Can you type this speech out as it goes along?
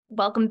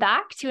Welcome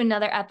back to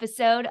another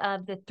episode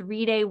of the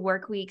 3-Day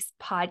Workweeks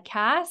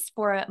podcast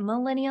for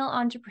millennial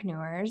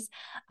entrepreneurs.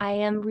 I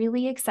am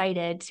really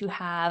excited to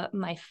have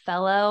my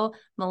fellow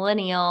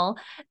millennial,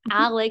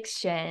 Alex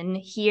Schin,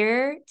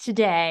 here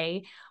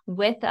today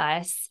with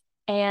us.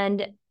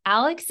 And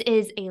Alex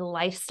is a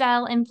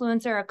lifestyle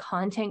influencer, a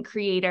content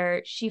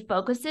creator. She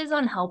focuses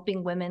on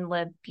helping women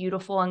live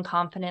beautiful and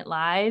confident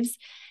lives.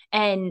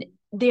 And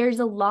there's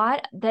a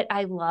lot that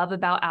I love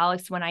about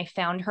Alex when I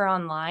found her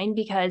online,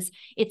 because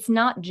it's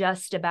not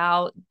just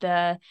about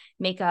the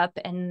makeup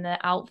and the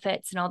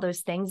outfits and all those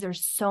things.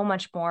 There's so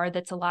much more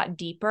that's a lot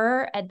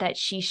deeper that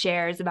she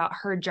shares about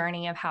her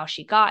journey of how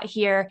she got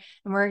here.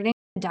 And we're going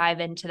to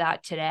dive into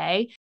that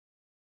today.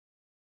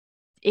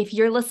 If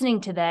you're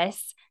listening to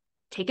this,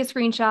 take a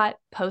screenshot,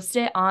 post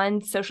it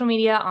on social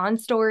media, on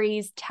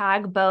stories,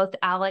 tag both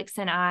Alex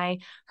and I.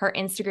 Her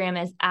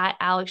Instagram is at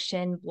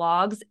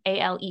AlexSchinBlogs,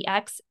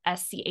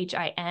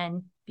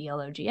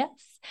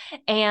 AlexSchinBlogs.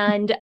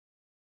 And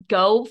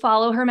go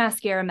follow her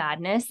mascara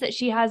madness that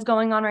she has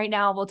going on right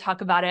now. We'll talk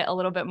about it a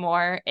little bit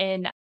more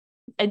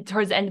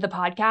towards the end of the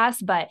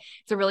podcast, but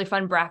it's a really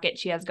fun bracket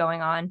she has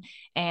going on.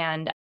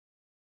 And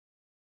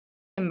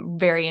I'm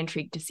very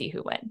intrigued to see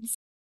who wins.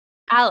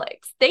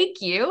 Alex,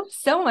 thank you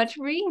so much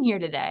for being here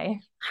today.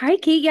 Hi,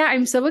 Kate. Yeah,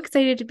 I'm so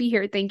excited to be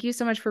here. Thank you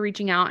so much for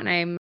reaching out, and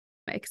I'm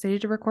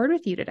excited to record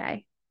with you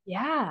today.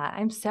 Yeah,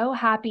 I'm so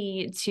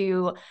happy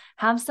to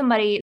have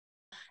somebody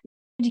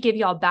to give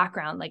y'all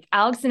background. Like,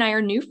 Alex and I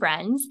are new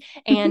friends,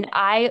 and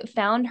I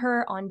found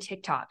her on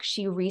TikTok.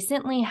 She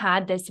recently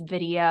had this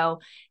video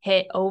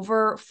hit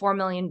over 4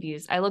 million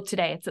views. I looked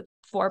today, it's at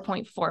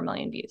 4.4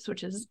 million views,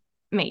 which is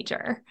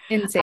major.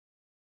 Insane.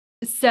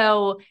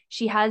 So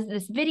she has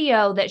this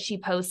video that she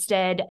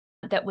posted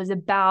that was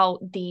about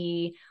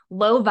the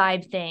low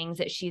vibe things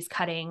that she's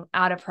cutting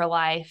out of her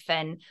life.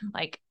 And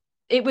like,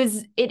 it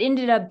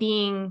ended up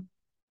being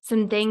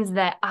some things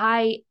that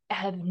I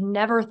have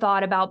never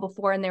thought about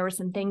before. And there were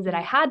some things that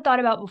I had thought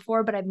about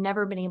before, but I've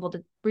never been able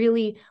to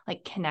really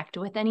like connect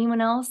with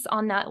anyone else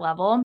on that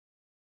level.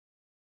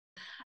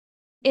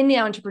 In the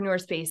entrepreneur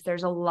space,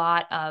 there's a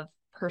lot of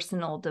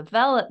personal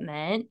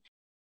development,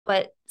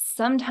 but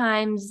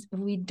sometimes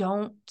we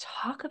don't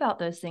talk about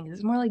those things.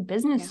 It's more like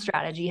business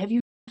strategy. Have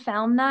you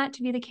found that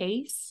to be the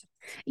case?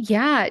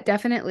 Yeah,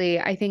 definitely.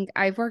 I think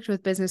I've worked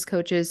with business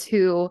coaches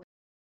who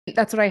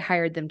that's what I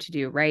hired them to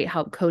do, right?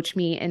 Help coach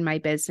me in my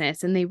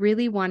business. And they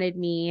really wanted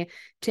me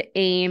to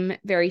aim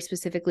very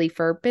specifically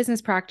for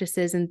business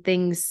practices and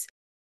things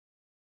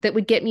that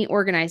would get me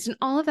organized. And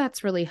all of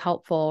that's really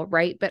helpful,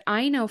 right? But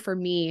I know for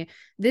me,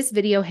 this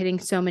video hitting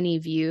so many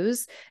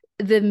views,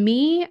 the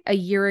me a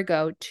year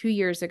ago, 2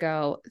 years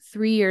ago,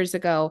 3 years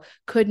ago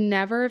could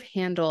never have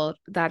handled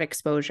that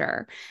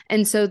exposure.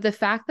 And so the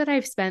fact that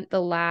I've spent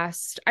the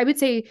last, I would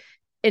say,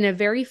 in a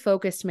very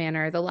focused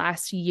manner, the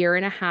last year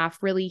and a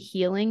half, really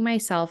healing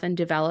myself and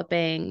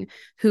developing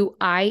who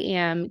I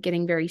am,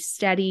 getting very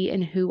steady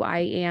in who I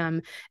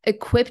am,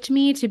 equipped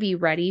me to be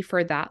ready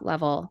for that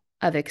level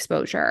of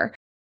exposure.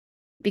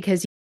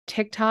 Because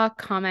TikTok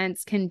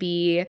comments can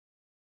be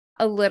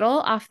a little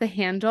off the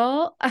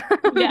handle.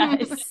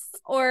 Yes.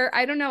 Or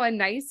I don't know, a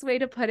nice way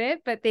to put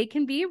it, but they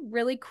can be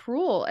really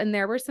cruel. And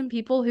there were some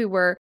people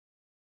who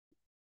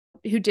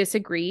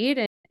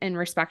disagreed, and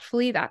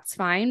respectfully, that's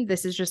fine.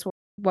 This is just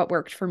what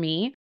worked for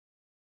me.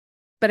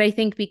 But I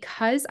think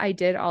because I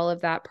did all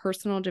of that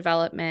personal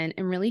development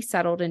and really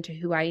settled into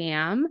who I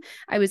am,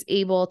 I was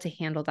able to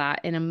handle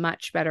that in a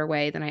much better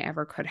way than I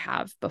ever could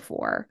have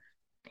before.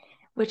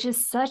 Which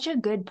is such a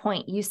good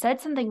point. You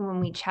said something when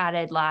we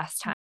chatted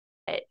last time.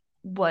 It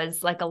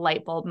was like a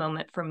light bulb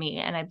moment for me.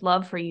 And I'd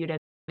love for you to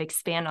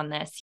expand on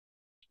this.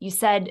 You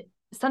said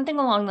something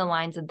along the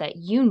lines of that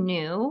you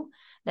knew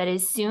that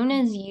as soon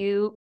as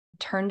you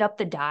turned up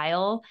the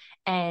dial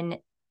and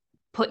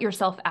put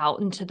yourself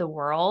out into the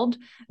world,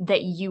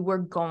 that you were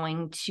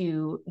going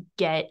to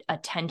get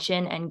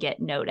attention and get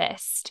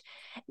noticed.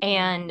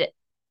 And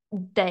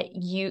that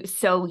you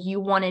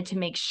wanted to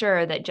make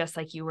sure that, just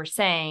like you were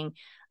saying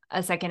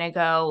a second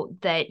ago,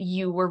 that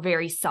you were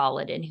very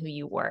solid in who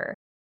you were.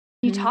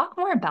 Can you talk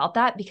more about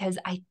that? Because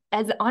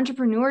as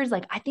entrepreneurs,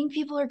 like, I think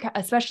people are,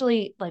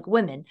 especially like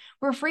women,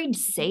 we're afraid to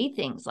say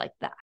things like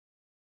that.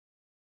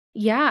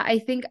 Yeah, I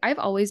think I've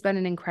always been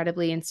an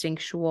incredibly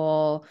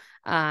instinctual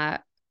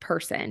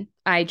person.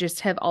 I just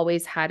have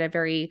always had a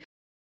very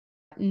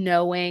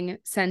knowing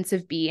sense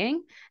of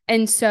being.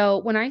 And so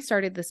when I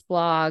started this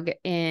blog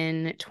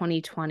in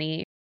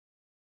 2020,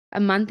 a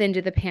month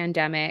into the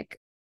pandemic,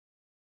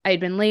 I had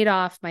been laid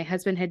off. My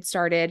husband had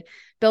started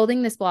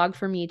building this blog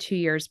for me 2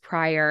 years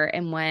prior.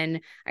 And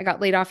when I got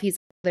laid off, he's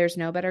like, there's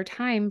no better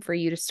time for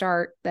you to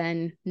start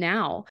than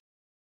now.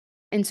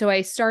 And so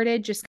I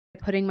started just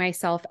putting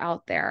myself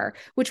out there,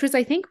 which was,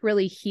 I think,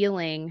 really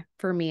healing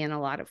for me in a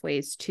lot of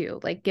ways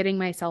too, like getting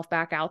myself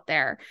back out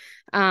there.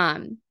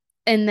 And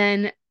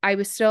then I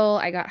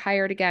got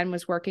hired again,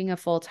 was working a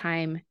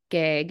full-time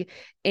gig,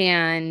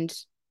 and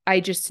I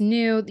just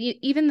knew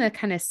even the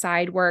kind of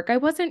side work, I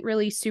wasn't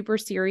really super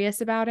serious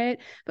about it,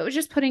 but was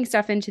just putting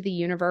stuff into the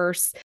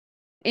universe,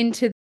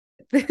 into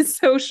the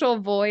social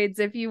voids,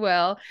 if you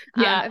will.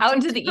 Yeah, Of out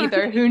into the TikTok.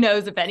 ether. Who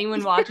knows if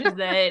anyone watches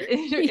it?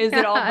 Is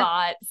it all Yeah.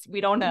 bots?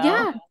 We don't know.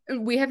 Yeah.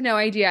 We have no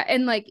idea.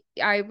 And like,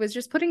 I was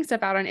just putting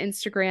stuff out on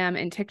Instagram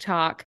and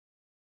TikTok,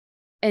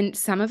 and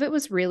some of it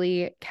was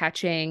really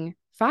catching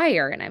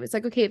fire. And I was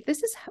like, okay, if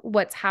this is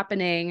what's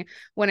happening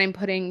when I'm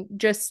putting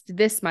just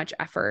this much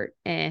effort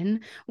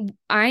in,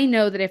 I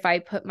know that if I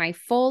put my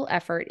full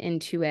effort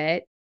into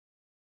it,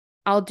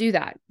 I'll do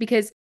that,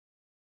 because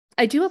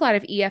I do a lot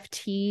of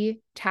EFT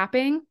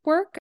tapping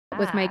work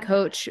with my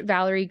coach,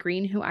 Valerie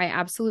Green, who I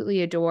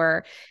absolutely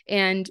adore.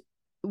 And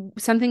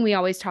something we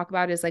always talk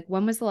about is like,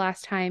 when was the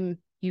last time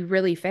you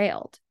really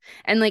failed?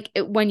 And like,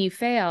 when you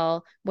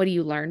fail, what do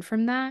you learn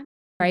from that?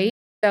 Right.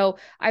 Mm-hmm. So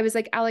I was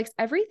like, Alex,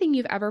 everything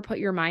you've ever put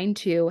your mind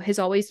to has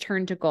always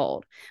turned to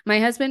gold. My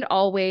husband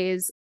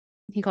always,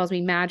 he calls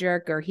me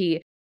magic, or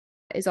he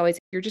is always,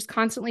 you're just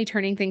constantly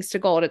turning things to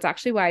gold. It's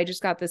actually why I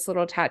just got this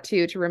little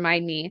tattoo to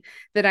remind me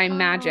that I'm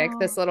magic,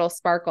 this little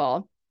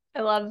sparkle.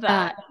 I love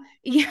that.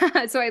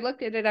 Yeah. So I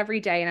looked at it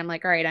every day and I'm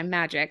like, all right, I'm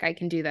magic. I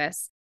can do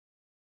this.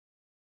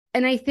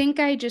 And I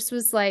think I just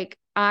was like,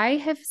 I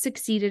have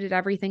succeeded at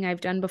everything I've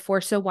done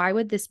before. So why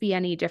would this be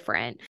any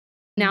different?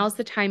 Now's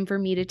the time for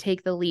me to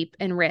take the leap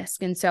and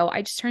risk. And so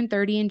I just turned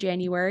 30 in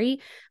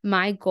January.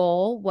 My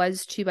goal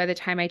was to, by the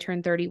time I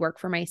turned 30, work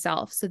for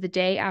myself. So the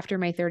day after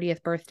my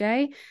 30th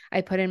birthday,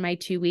 I put in my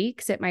 2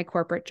 weeks at my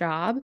corporate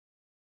job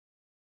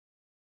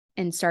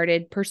and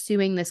started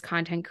pursuing this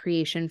content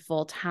creation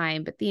full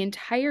time. But the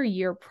entire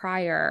year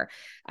prior,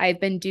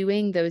 I've been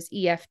doing those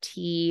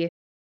EFT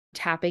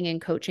tapping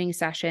and coaching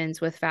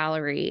sessions with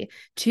Valerie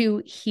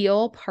to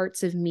heal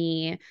parts of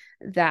me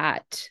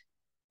that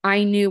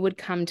I knew would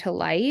come to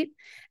light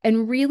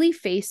and really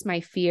face my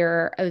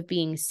fear of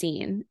being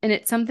seen. And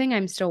it's something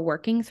I'm still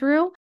working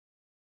through.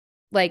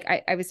 Like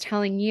I was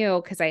telling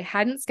you, because I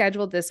hadn't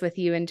scheduled this with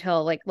you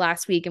until like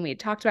last week, and we had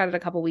talked about it a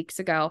couple weeks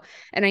ago.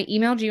 And I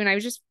emailed you and I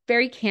was just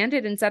very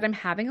candid and said, I'm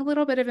having a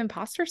little bit of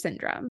imposter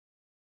syndrome.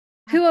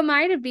 Who am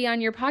I to be on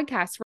your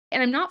podcast?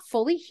 And I'm not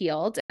fully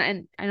healed.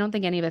 And I don't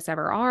think any of us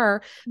ever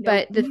are,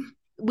 Nope. but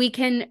we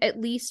can at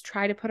least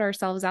try to put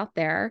ourselves out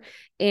there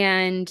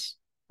and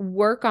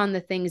work on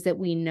the things that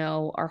we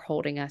know are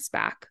holding us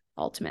back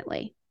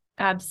ultimately.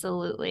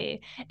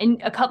 Absolutely.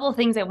 And a couple of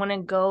things I want to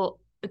go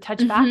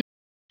touch back.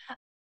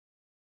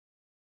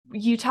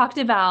 You talked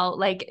about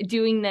like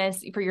doing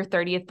this for your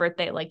 30th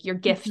birthday, like your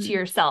gift to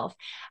yourself.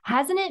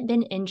 Hasn't it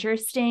been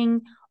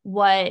interesting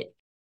what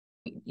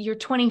your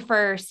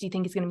 21st, you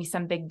think is going to be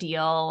some big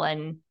deal?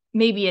 And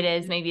maybe it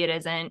is, maybe it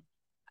isn't.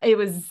 It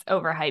was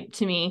overhyped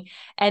to me.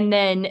 And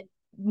then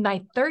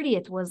my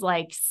 30th was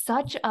like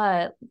such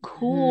a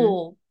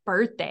cool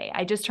birthday.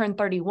 I just turned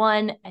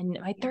 31 and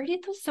my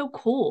 30th was so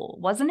cool.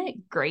 Wasn't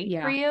it great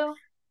for you?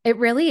 It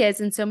really is.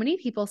 And so many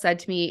people said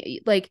to me,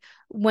 like,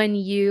 when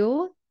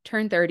you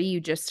turn 30, you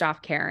just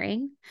stop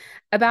caring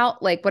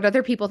about like what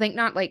other people think,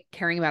 not like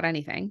caring about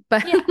anything,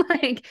 but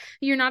like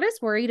you're not as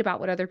worried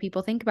about what other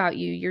people think about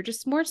you. You're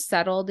just more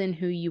settled in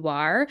who you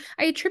are.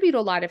 I attribute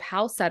a lot of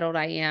how settled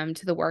I am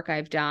to the work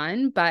I've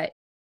done, but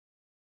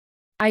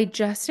I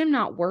just am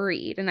not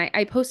worried. And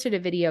I posted a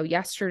video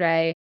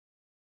yesterday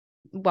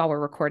while we're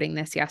recording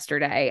this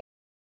yesterday,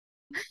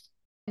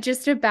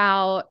 just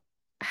about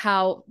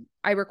how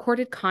I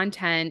recorded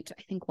content,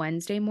 I think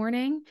Wednesday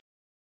morning.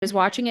 I was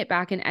watching it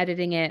back and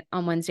editing it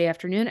on Wednesday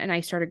afternoon, and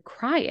I started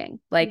crying,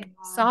 like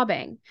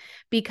sobbing,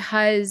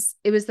 because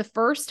it was the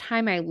first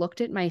time I looked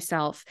at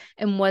myself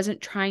and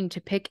wasn't trying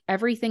to pick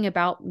everything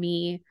about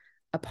me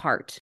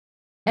apart.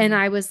 And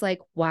I was like,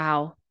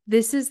 wow,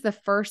 this is the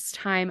first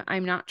time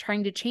I'm not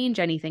trying to change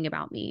anything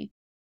about me.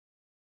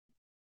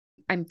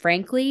 I'm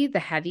frankly the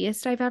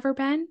heaviest I've ever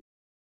been,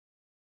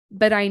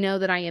 but I know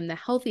that I am the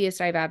healthiest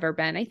I've ever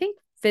been, I think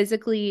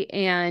physically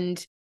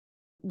and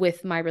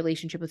with my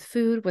relationship with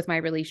food, with my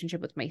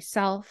relationship with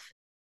myself,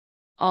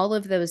 all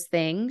of those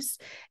things.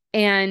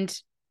 And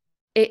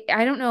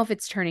I don't know if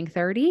it's turning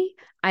 30.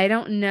 I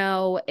don't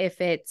know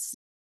if it's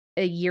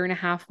a year and a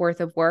half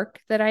worth of work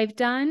that I've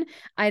done.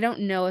 I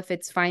don't know if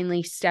it's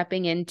finally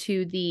stepping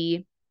into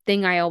the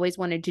thing I always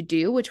wanted to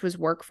do, which was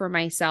work for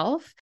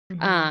myself.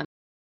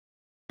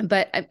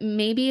 But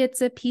maybe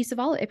it's a piece of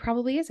all, it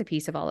probably is a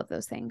piece of all of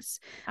those things.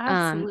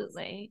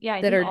 Absolutely. Yeah.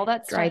 I that think are all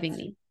that driving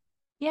stuff, me.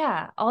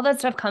 Yeah. All that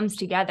stuff comes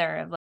together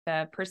of like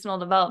the personal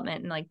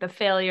development and like the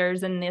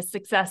failures and the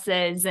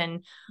successes.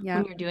 And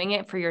when you're doing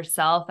it for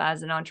yourself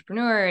as an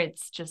entrepreneur,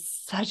 it's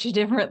just such a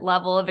different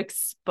level of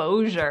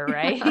exposure,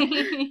 right?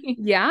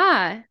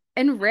 Yeah.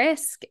 And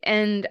risk.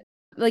 And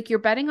like you're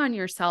betting on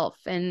yourself.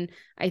 And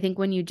I think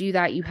when you do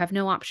that, you have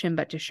no option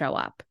but to show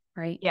up.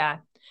 Right. Yeah,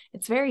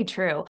 it's very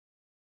true.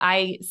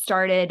 I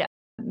started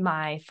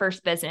my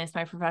first business,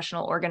 my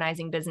professional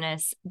organizing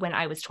business, when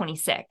I was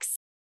 26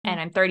 and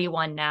I'm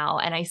 31 now.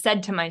 And I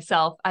said to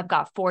myself, I've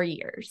got 4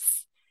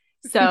 years.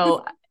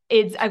 So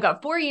I've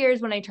got 4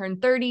 years when I turn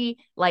 30.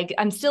 Like,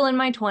 I'm still in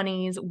my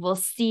 20s. We'll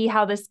see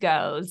how this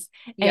goes.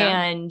 Yeah.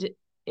 And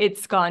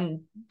it's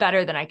gone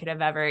better than I could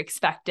have ever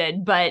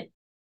expected. But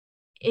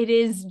it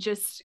is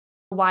just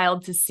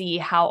wild to see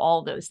how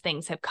all those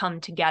things have come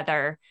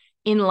together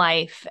in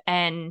life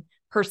and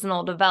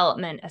personal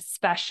development,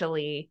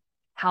 especially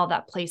how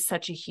that plays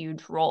such a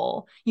huge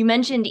role. You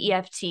mentioned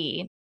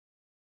EFT.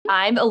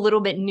 I'm a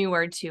little bit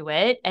newer to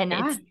it, and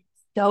it's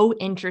so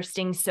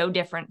interesting, so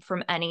different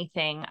from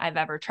anything I've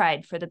ever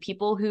tried. For the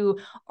people who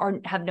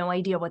have no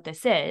idea what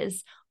this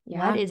is,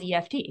 what is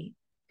EFT?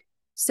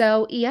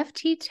 So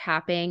EFT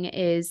tapping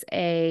is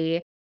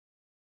it's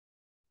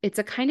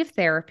a kind of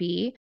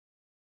therapy.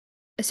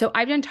 So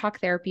I've done talk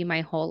therapy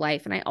my whole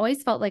life, and I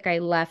always felt like I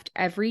left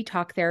every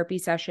talk therapy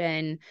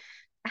session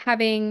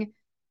having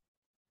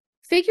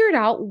figured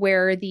out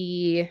where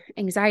the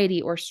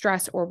anxiety or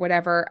stress or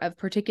whatever of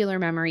particular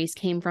memories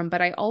came from,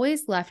 but I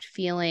always left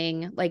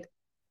feeling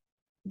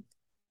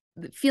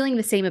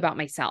the same about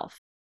myself.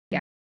 Yeah,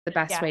 the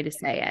best way to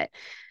say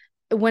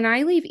it. When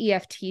I leave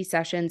EFT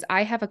sessions,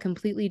 I have a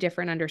completely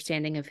different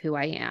understanding of who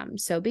I am.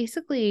 So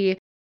basically,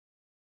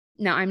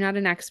 now I'm not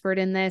an expert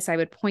in this. I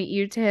would point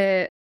you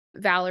to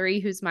Valerie,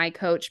 who's my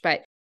coach,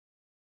 but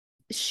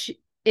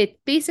it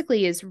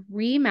basically is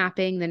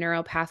remapping the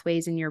neural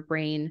pathways in your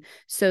brain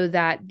so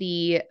that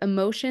the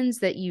emotions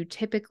that you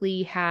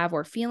typically have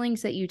or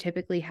feelings that you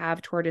typically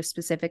have toward a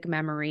specific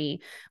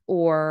memory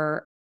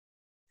or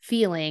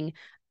feeling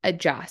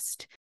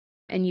adjust.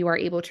 And you are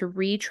able to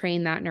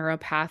retrain that neural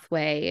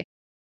pathway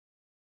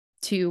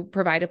to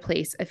provide a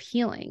place of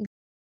healing.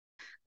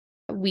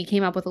 We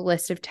came up with a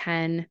list of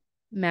 10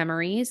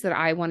 memories that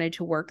I wanted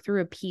to work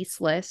through. A piece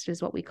list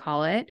is what we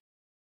call it.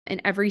 And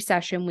every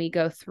session we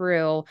go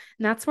through,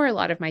 and that's where a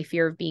lot of my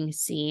fear of being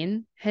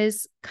seen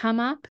has come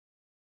up.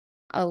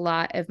 A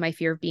lot of my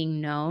fear of being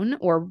known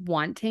or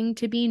wanting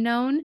to be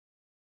known.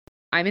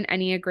 I'm an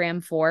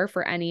Enneagram 4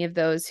 for any of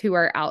those who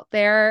are out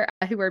there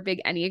who are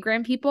big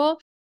Enneagram people.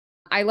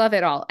 I love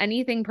it all.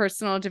 Anything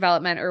personal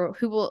development or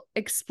who will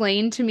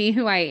explain to me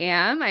who I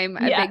am, I'm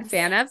a big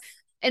fan of.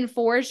 And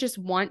 4s just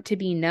want to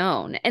be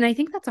known. And I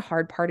think that's a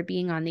hard part of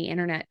being on the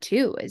internet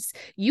too, is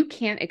you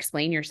can't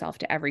explain yourself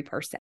to every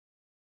person.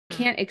 You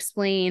can't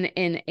explain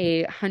in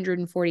a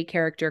 140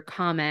 character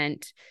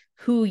comment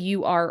who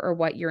you are or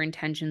what your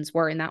intentions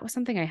were. And that was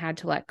something I had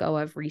to let go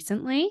of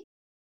recently.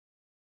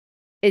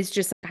 Is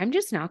just, I'm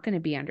just not going to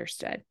be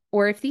understood.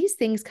 Or if these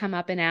things come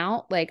up and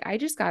out, like I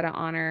just got to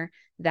honor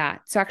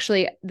that. So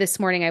actually this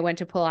morning I went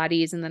to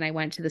Pilates and then I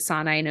went to the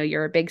sauna. I know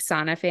you're a big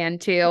sauna fan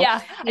too.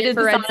 Yeah, I did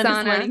the sauna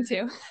this morning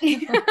too.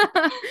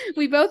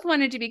 We both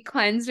wanted to be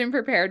cleansed and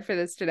prepared for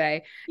this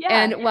today.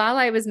 Yeah. And while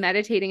I was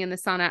meditating in the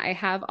sauna, I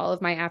have all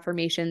of my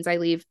affirmations. I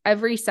leave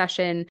every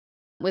session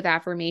with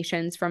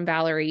affirmations from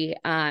Valerie,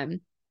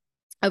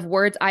 of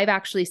words I've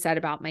actually said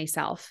about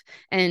myself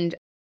and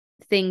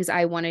things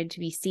I wanted to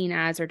be seen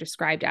as or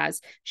described as.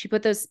 She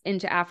put those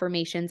into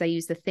affirmations. I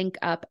use the Think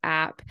Up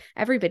app.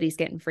 Everybody's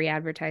getting free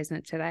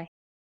advertisement today.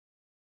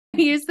 I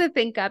use the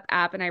Think Up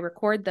app and I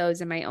record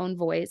those in my own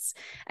voice.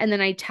 And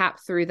then I tap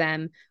through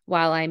them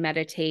while I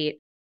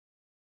meditate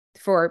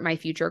for my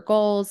future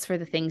goals, for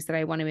the things that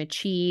I want to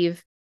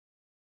achieve,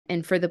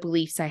 and for the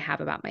beliefs I have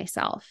about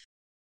myself.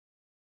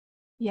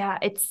 Yeah,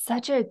 it's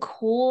such a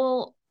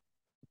cool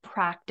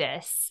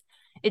practice.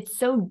 It's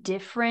so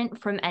different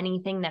from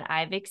anything that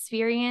I've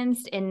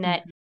experienced in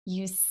that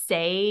you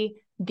say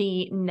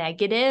the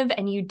negative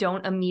and you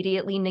don't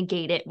immediately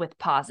negate it with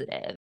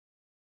positive,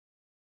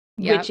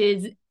 which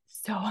is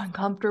so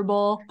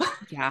uncomfortable.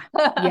 Yeah.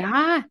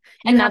 Yeah. You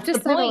And have that's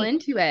to settle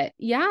into it.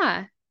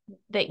 Yeah.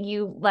 That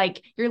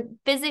you're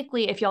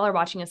physically, if y'all are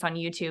watching us on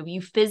YouTube,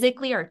 you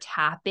physically are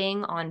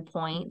tapping on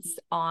points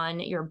on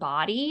your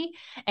body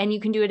and you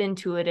can do it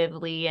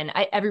intuitively. And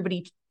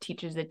everybody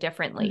teaches it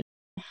differently.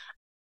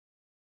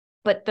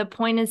 But the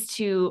point is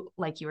to,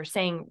 like you were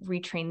saying,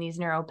 retrain these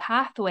neural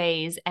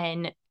pathways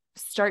and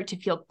start to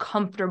feel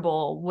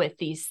comfortable with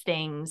these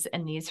things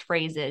and these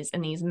phrases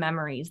and these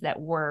memories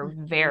that were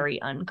very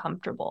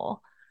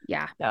uncomfortable.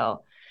 Yeah.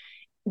 So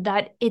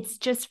that it's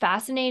just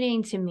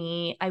fascinating to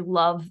me. I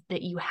love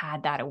that you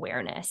had that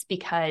awareness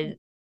because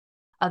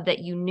of that.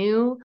 You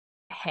knew,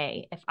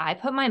 hey, if I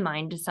put my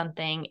mind to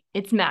something,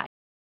 it's magic.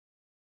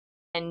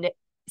 And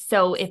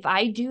so if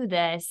I do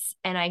this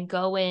and I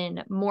go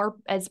in more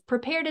as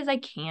prepared as I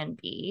can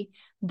be,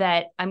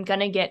 that I'm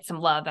going to get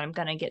some love and I'm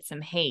going to get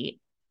some hate,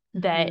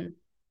 that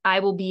I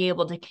will be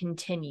able to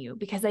continue.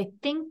 Because I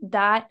think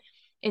that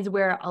is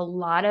where a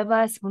lot of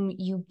us, when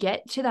you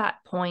get to that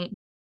point,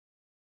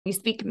 you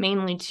speak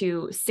mainly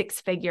to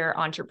 6-figure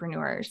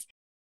entrepreneurs.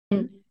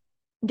 And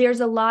there's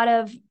a lot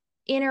of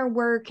inner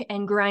work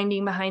and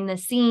grinding behind the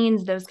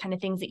scenes, those kind of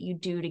things that you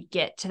do to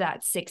get to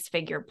that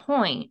 6-figure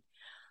point.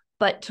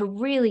 But to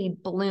really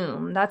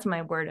bloom, that's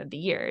my word of the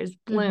year, is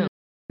bloom.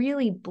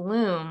 Really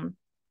bloom,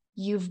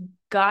 you've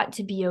got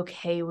to be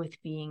okay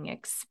with being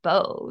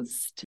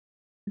exposed.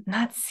 And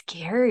that's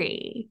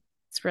scary.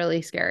 It's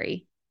really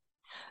scary.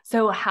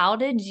 So how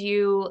did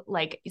you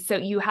so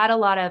you had a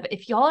lot of,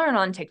 if y'all aren't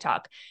on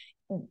TikTok,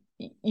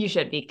 you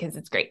should be because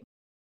it's great.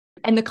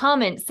 And the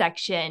comment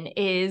section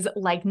is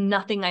like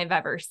nothing I've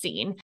ever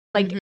seen.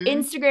 Like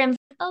Instagram,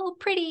 oh,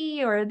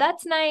 pretty, or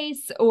that's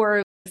nice.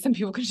 Or some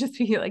people could just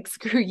be like,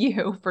 screw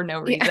you for no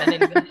reason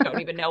and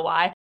don't even know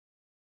why.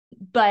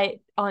 But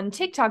on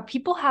TikTok,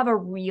 people have a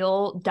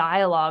real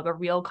dialogue, a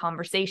real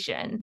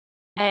conversation.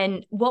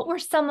 And what were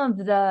some of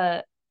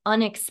the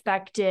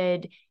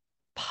unexpected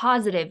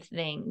positive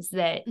things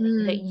that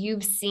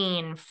you've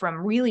seen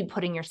from really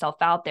putting yourself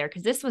out there?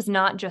 Because this was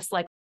not just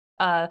like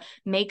a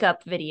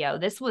makeup video.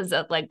 This was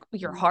like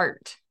your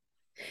heart.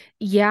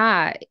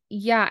 Yeah.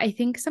 Yeah. I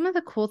think some of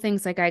the cool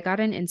things, like I got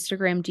an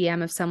Instagram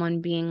DM of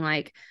someone being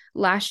like,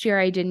 last year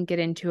I didn't get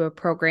into a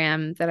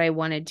program that I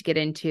wanted to get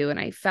into, and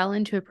I fell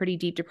into a pretty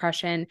deep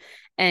depression,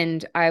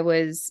 and I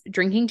was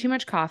drinking too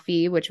much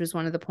coffee, which was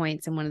one of the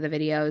points in one of the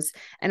videos.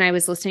 And I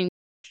was listening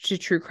to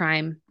true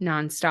crime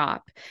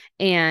nonstop.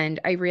 And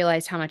I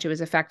realized how much it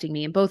was affecting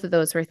me. And both of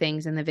those were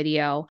things in the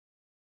video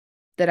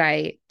that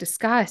I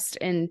discussed.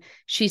 And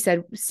she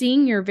said,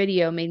 seeing your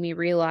video made me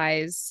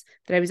realize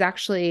that I was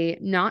actually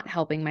not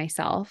helping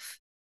myself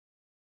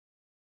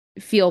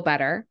feel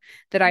better,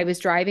 that I was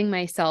driving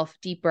myself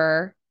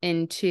deeper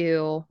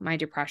into my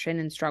depression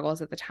and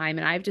struggles at the time.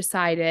 And I've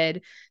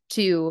decided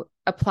to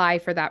apply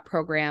for that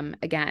program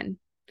again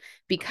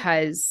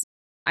because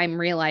I'm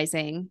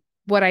realizing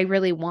what I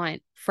really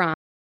want from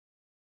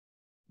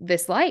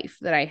this life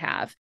that I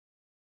have.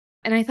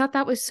 And I thought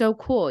that was so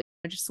cool.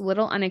 Just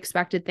little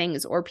unexpected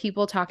things, or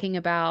people talking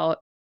about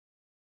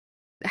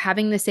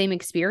having the same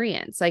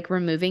experience, like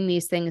removing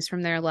these things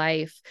from their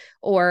life.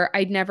 Or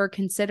I'd never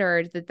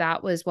considered that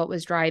that was what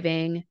was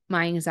driving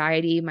my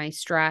anxiety, my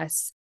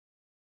stress,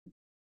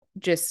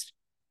 just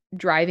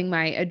driving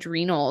my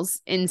adrenals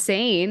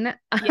insane,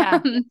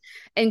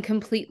 and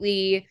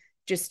completely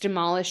just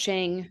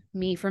demolishing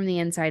me from the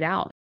inside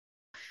out.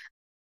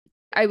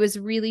 I was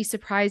really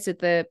surprised at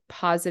the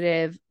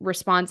positive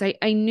response.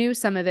 I knew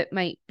some of it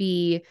might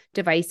be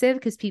divisive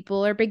because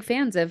people are big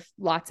fans of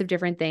lots of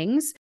different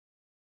things.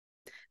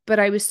 But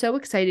I was so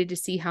excited to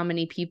see how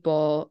many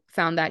people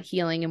found that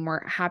healing and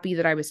were happy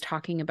that I was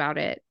talking about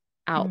it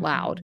out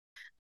loud,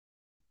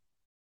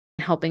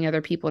 helping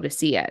other people to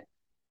see it.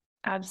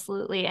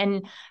 Absolutely.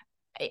 And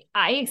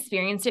I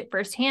experienced it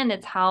firsthand.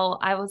 It's how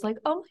I was like,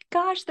 oh my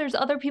gosh, there's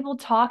other people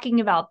talking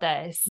about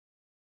this.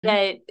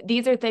 That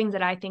these are things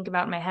that I think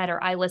about in my head,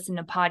 or I listen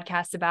to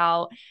podcasts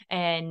about,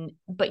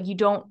 but you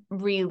don't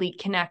really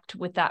connect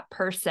with that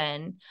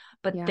person.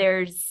 But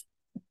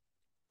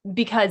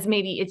because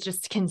maybe it's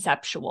just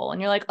conceptual and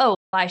you're like, oh,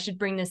 I should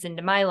bring this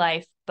into my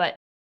life. But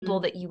people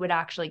that you would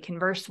actually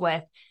converse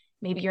with,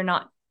 maybe you're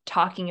not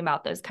talking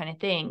about those kind of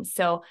things.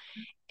 So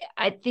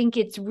I think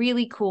it's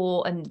really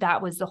cool. And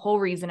that was the whole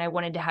reason I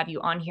wanted to have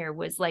you on here,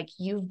 was like,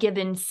 you've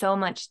given so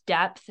much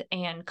depth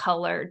and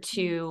color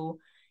to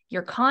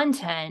your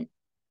content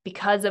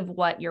because of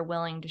what you're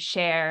willing to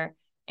share.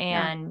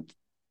 And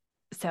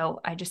so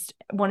I just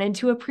wanted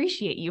to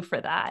appreciate you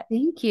for that.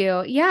 Thank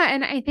you. Yeah.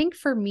 And I think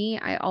for me,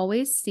 I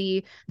always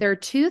see there are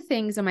two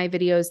things in my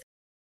videos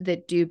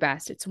that do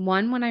best. It's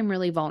one, when I'm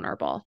really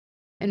vulnerable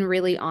and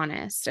really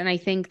honest. And I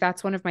think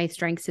that's one of my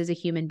strengths as a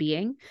human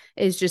being,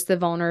 is just the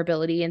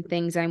vulnerability and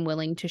things I'm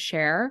willing to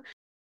share,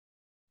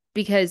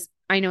 because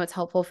I know it's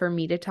helpful for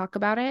me to talk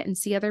about it and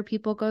see other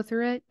people go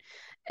through it.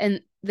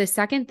 And the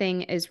second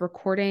thing is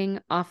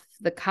recording off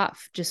the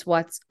cuff, just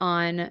what's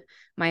on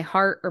my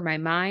heart or my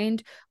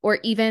mind. Or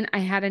even I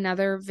had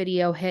another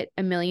video hit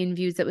 1 million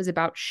views that was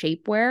about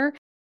shapewear.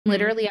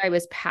 Literally, I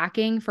was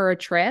packing for a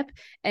trip,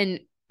 and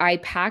I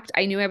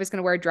knew I was going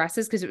to wear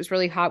dresses because it was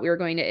really hot. We were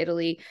going to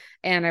Italy,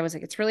 and I was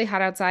like, it's really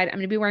hot outside. I'm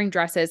going to be wearing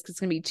dresses because it's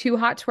going to be too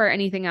hot to wear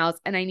anything else.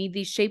 And I need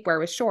these shapewear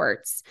with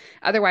shorts.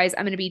 Otherwise,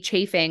 I'm going to be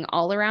chafing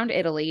all around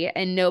Italy,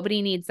 and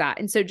nobody needs that.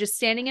 And so just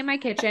standing in my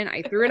kitchen,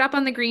 I threw it up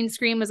on the green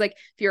screen, was like,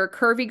 if you're a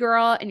curvy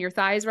girl and your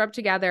thighs rub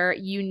together,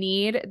 you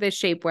need this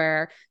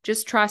shapewear.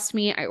 Just trust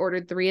me. I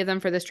ordered 3 of them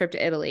for this trip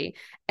to Italy.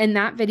 And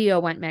that video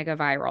went mega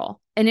viral.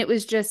 And it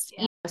was just,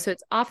 so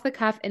it's off the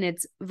cuff and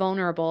it's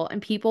vulnerable,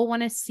 and people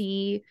want to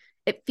see,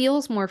 it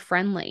feels more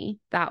friendly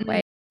that way.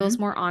 It feels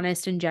more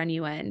honest and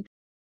genuine.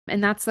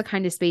 And that's the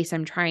kind of space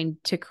I'm trying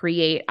to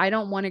create. I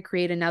don't want to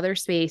create another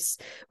space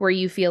where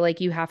you feel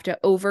like you have to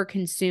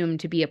overconsume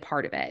to be a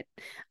part of it.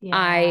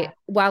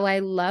 While I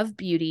love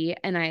beauty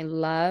and I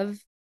love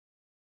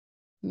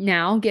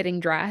now getting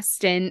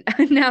dressed, and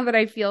now that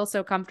I feel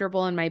so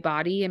comfortable in my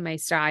body and my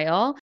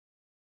style,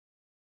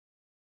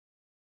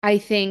 I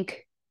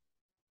think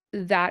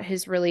that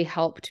has really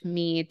helped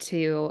me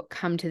to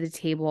come to the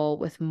table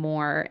with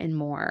more and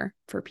more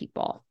for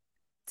people.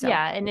 So.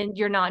 Yeah. And then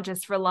you're not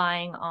just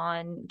relying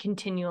on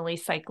continually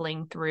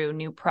cycling through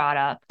new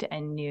product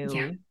and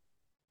new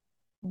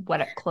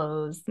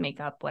clothes,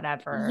 makeup,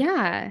 whatever.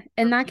 Yeah.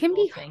 And that can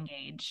be to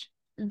engage.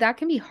 That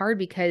can be hard,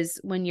 because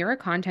when you're a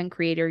content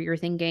creator, you're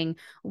thinking,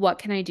 what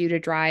can I do to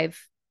drive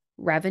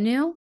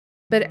revenue?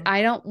 But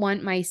I don't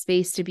want my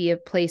space to be a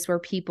place where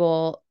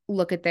people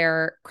look at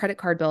their credit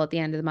card bill at the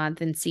end of the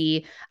month and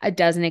see a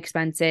dozen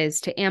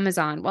expenses to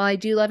Amazon. While I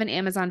do love an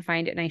Amazon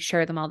find and I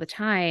share them all the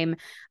time,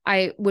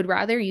 I would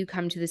rather you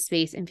come to the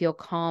space and feel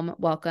calm,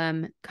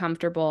 welcome,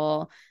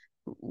 comfortable,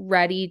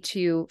 ready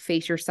to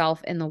face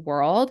yourself in the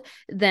world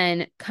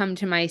than come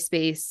to my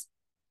space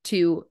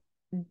to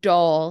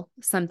dull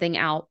something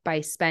out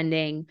by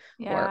spending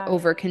or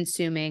over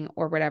consuming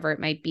or whatever it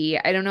might be.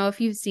 I don't know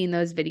if you've seen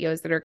those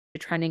videos that are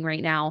trending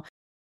right now,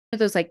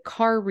 those like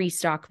car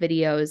restock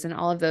videos and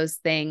all of those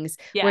things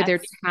where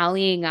they're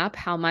tallying up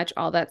how much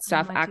all that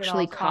stuff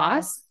actually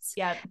costs.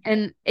 Yeah.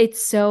 And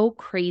it's so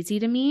crazy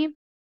to me.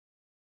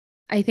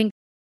 I think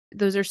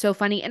those are so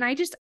funny. And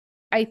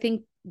I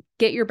think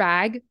get your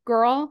bag,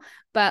 girl,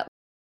 but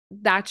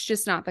that's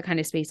just not the kind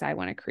of space I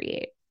want to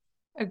create.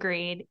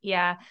 Agreed.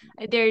 Yeah.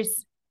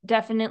 There's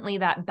definitely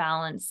that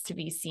balance to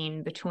be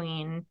seen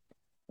between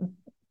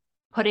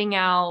putting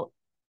out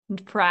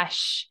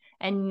fresh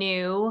and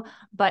new,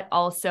 but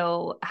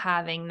also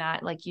having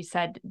that, like you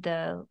said,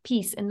 the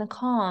peace and the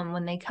calm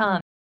when they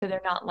come. So they're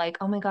not like,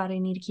 oh my God, I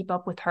need to keep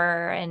up with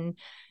her. And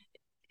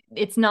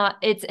it's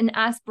an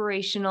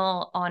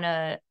aspirational on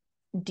a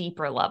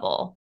deeper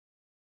level,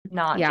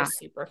 not just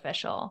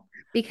superficial.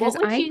 Because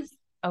go ahead.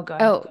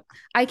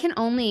 I can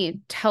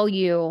only tell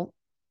you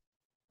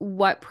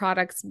what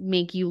products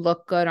make you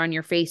look good on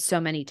your face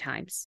so many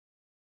times.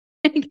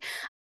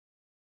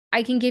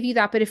 I can give you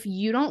that, but if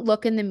you don't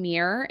look in the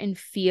mirror and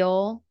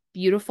feel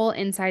beautiful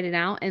inside and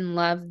out and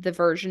love the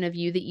version of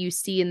you that you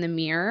see in the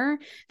mirror,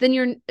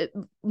 then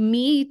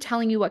me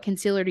telling you what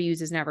concealer to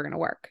use is never going to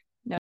work.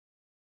 No.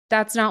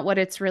 That's not what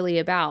it's really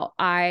about.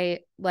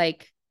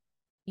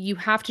 You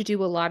have to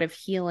do a lot of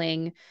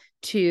healing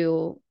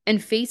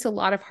and face a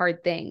lot of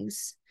hard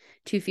things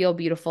to feel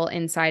beautiful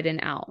inside and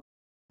out.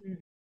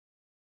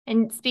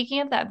 And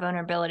speaking of that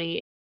vulnerability,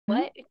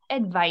 what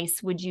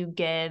advice would you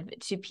give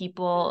to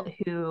people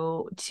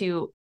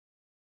to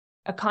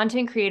a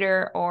content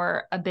creator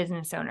or a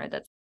business owner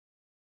that's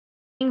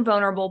being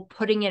vulnerable,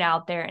 putting it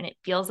out there, and it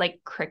feels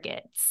like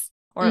crickets,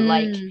 or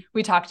like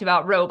we talked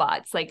about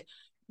robots, like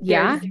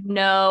I've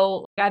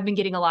been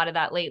getting a lot of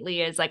that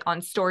lately, is like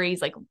on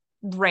stories, like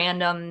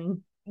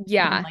random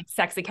like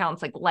sex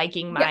accounts like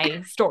liking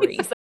my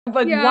stories.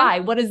 But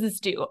why? What does this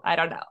do? I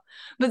don't know.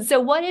 But so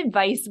what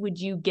advice would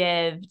you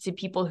give to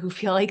people who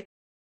feel like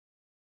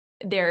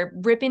they're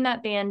ripping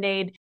that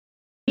Band-Aid,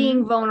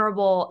 being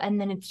vulnerable, and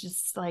then it's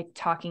just like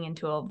talking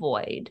into a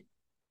void?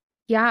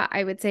 Yeah,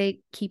 I would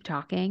say keep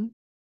talking.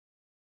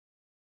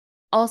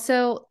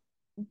 Also,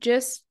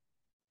 just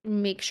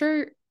make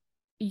sure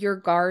your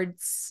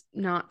guard's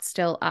not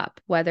still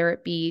up, whether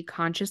it be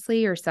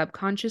consciously or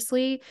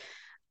subconsciously.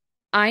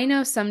 I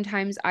know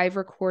sometimes I've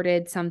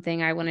recorded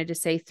something I wanted to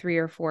say 3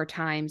 or 4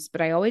 times,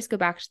 but I always go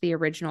back to the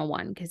original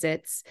one because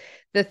it's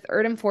the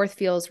third and fourth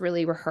feels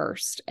really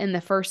rehearsed and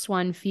the first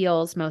one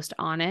feels most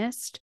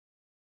honest.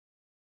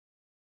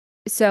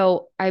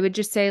 So I would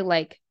just say,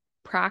 like,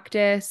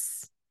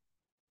 practice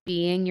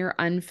being your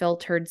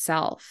unfiltered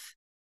self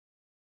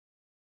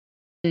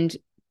and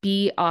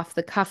be off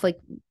the cuff. Like,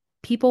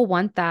 people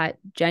want that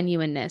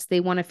genuineness. They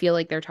want to feel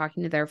like they're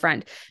talking to their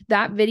friend.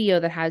 That video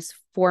that has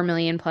 4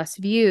 million plus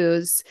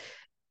views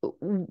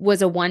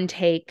was a one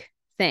take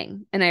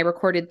thing. And I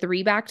recorded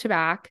 3 back to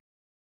back.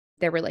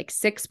 There were like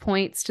 6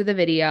 points to the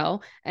video.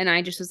 And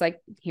I just was like,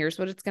 here's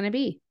what it's going to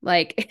be.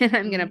 Like, and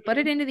I'm going to put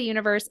it into the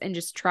universe and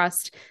just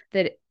trust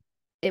that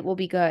it will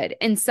be good.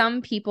 And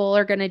some people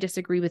are going to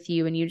disagree with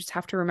you. And you just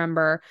have to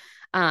remember,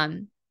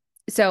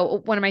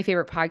 so one of my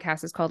favorite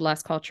podcasts is called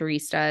Less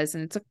Culturistas,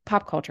 and it's a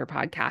pop culture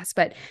podcast,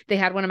 but they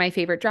had one of my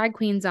favorite drag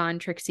queens on,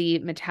 Trixie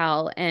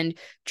Mattel, and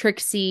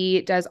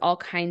Trixie does all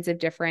kinds of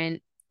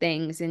different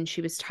things. And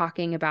she was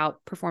talking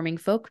about performing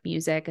folk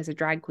music as a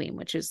drag queen,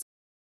 which is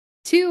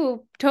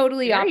 2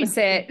 totally very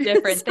opposite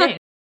different things.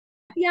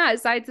 Yeah,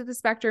 sides of the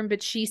spectrum.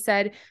 But she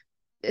said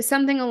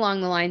something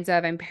along the lines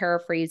of, I'm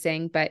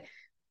paraphrasing, but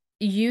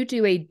you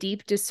do a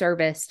deep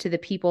disservice to the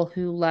people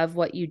who love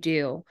what you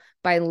do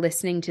by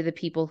listening to the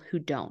people who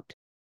don't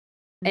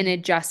and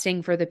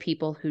adjusting for the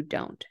people who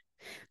don't.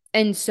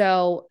 And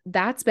so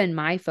that's been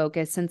my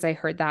focus since I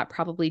heard that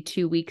probably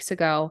 2 weeks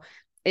ago,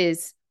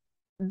 is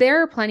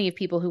there are plenty of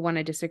people who want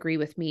to disagree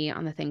with me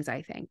on the things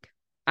I think.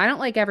 I don't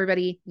like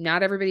everybody.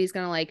 Not everybody's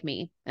going to like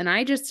me. And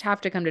I just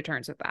have to come to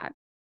terms with that.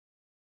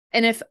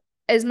 And if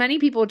as many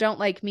people don't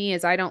like me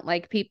as I don't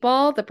like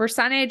people, the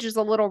percentage is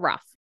a little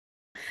rough.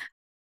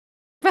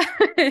 But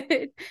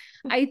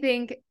I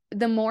think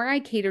the more I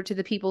cater to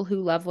the people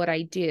who love what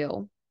I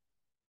do,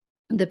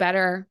 the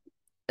better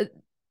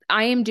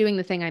I am doing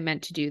the thing I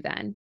meant to do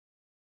then.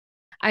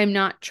 I'm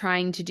not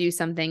trying to do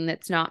something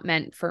that's not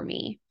meant for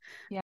me.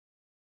 Yeah.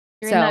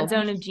 You're in that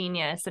zone of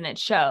genius and it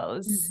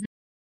shows.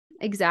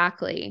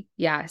 Exactly.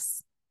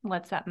 Yes.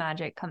 Lets that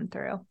magic come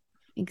through.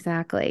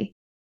 Exactly.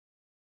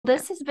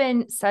 This has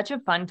been such a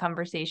fun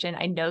conversation.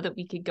 I know that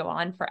we could go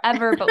on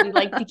forever, but we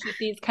like to keep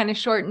these kind of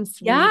short and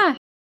sweet. Yeah.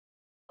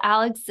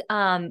 Alex,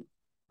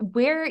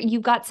 where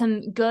you've got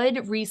some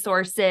good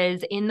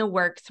resources in the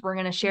works. We're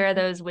going to share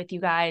those with you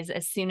guys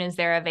as soon as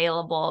they're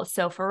available.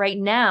 So for right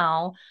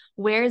now,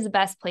 where's the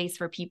best place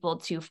for people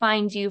to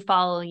find you,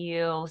 follow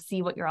you,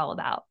 see what you're all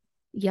about?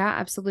 Yeah,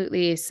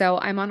 absolutely. So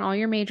I'm on all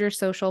your major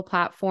social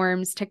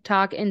platforms,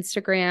 TikTok,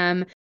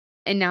 Instagram,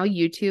 and now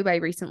YouTube. I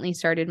recently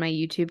started my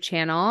YouTube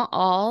channel,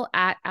 all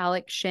at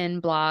Alex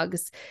Schin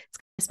Blogs.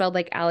 It's spelled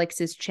like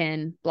Alex's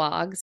chin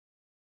blogs.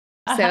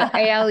 So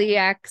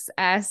ALEXSCHIN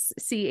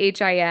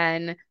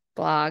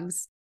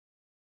blogs.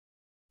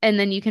 And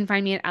then you can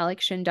find me at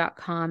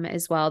alexshin.com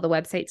as well. The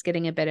website's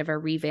getting a bit of a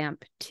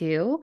revamp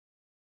too.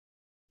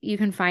 You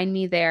can find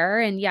me there.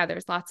 And yeah,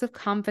 there's lots of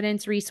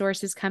confidence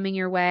resources coming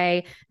your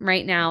way.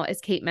 Right now, as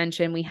Kate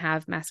mentioned, we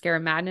have Mascara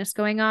Madness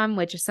going on,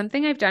 which is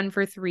something I've done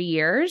for 3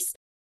 years.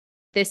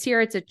 This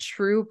year, it's a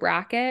true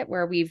bracket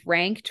where we've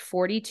ranked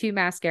 42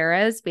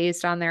 mascaras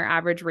based on their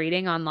average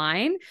rating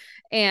online.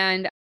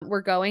 And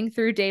we're going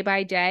through day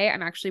by day.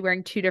 I'm actually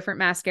wearing 2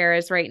 different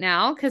mascaras right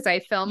now because I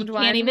filmed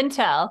one. Can't even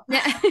tell.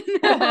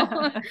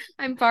 No,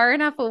 I'm far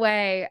enough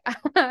away.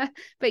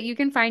 But you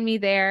can find me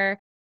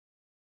there.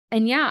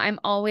 And yeah, I'm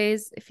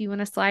always, if you want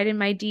to slide in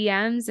my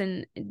DMs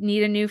and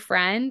need a new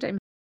friend, I'm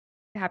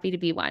happy to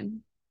be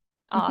one.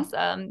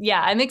 Awesome.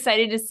 Yeah, I'm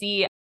excited to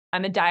see.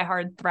 I'm a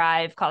diehard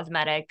Thrive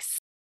Cosmetics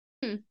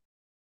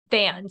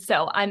fan,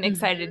 so I'm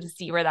excited to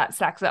see where that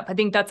stacks up. I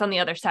think that's on the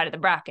other side of the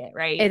bracket,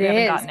 right? It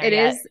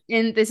is.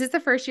 And this is the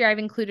first year I've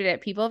included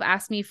it. People have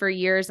asked me for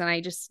years and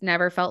I just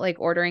never felt like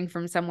ordering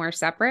from somewhere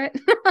separate.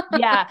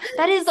 Yeah,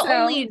 that is the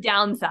only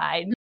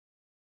downside.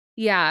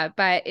 Yeah,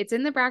 but it's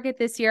in the bracket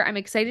this year. I'm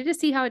excited to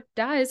see how it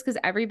does because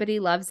everybody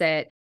loves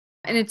it.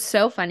 And it's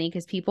so funny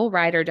because people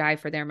ride or die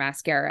for their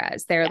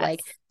mascaras. They're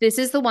like, this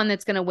is the one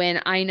that's going to win.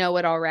 I know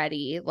it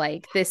already.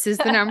 Like, this is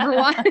the number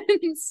one.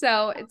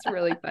 So it's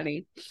really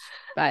funny.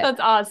 But that's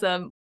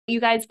awesome.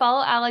 You guys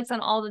follow Alex on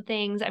all the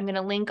things. I'm going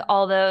to link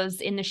all those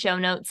in the show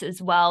notes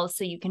as well,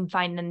 so you can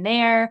find them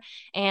there,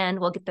 and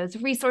we'll get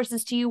those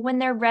resources to you when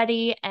they're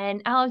ready.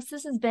 And Alex,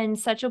 this has been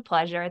such a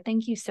pleasure.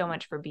 Thank you so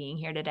much for being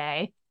here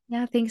today.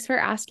 Yeah, thanks for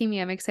asking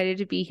me. I'm excited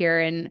to be here,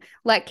 and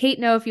let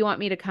Kate know if you want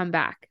me to come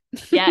back.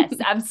 Yes,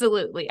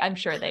 absolutely. I'm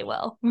sure they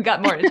will. We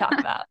got more to talk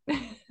about.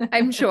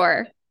 I'm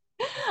sure.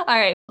 All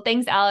right.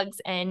 Thanks, Alex.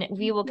 And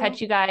we will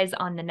catch you guys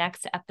on the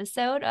next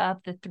episode of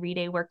the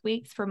 3-Day Work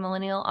Weeks for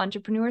Millennial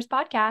Entrepreneurs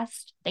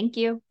podcast. Thank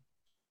you.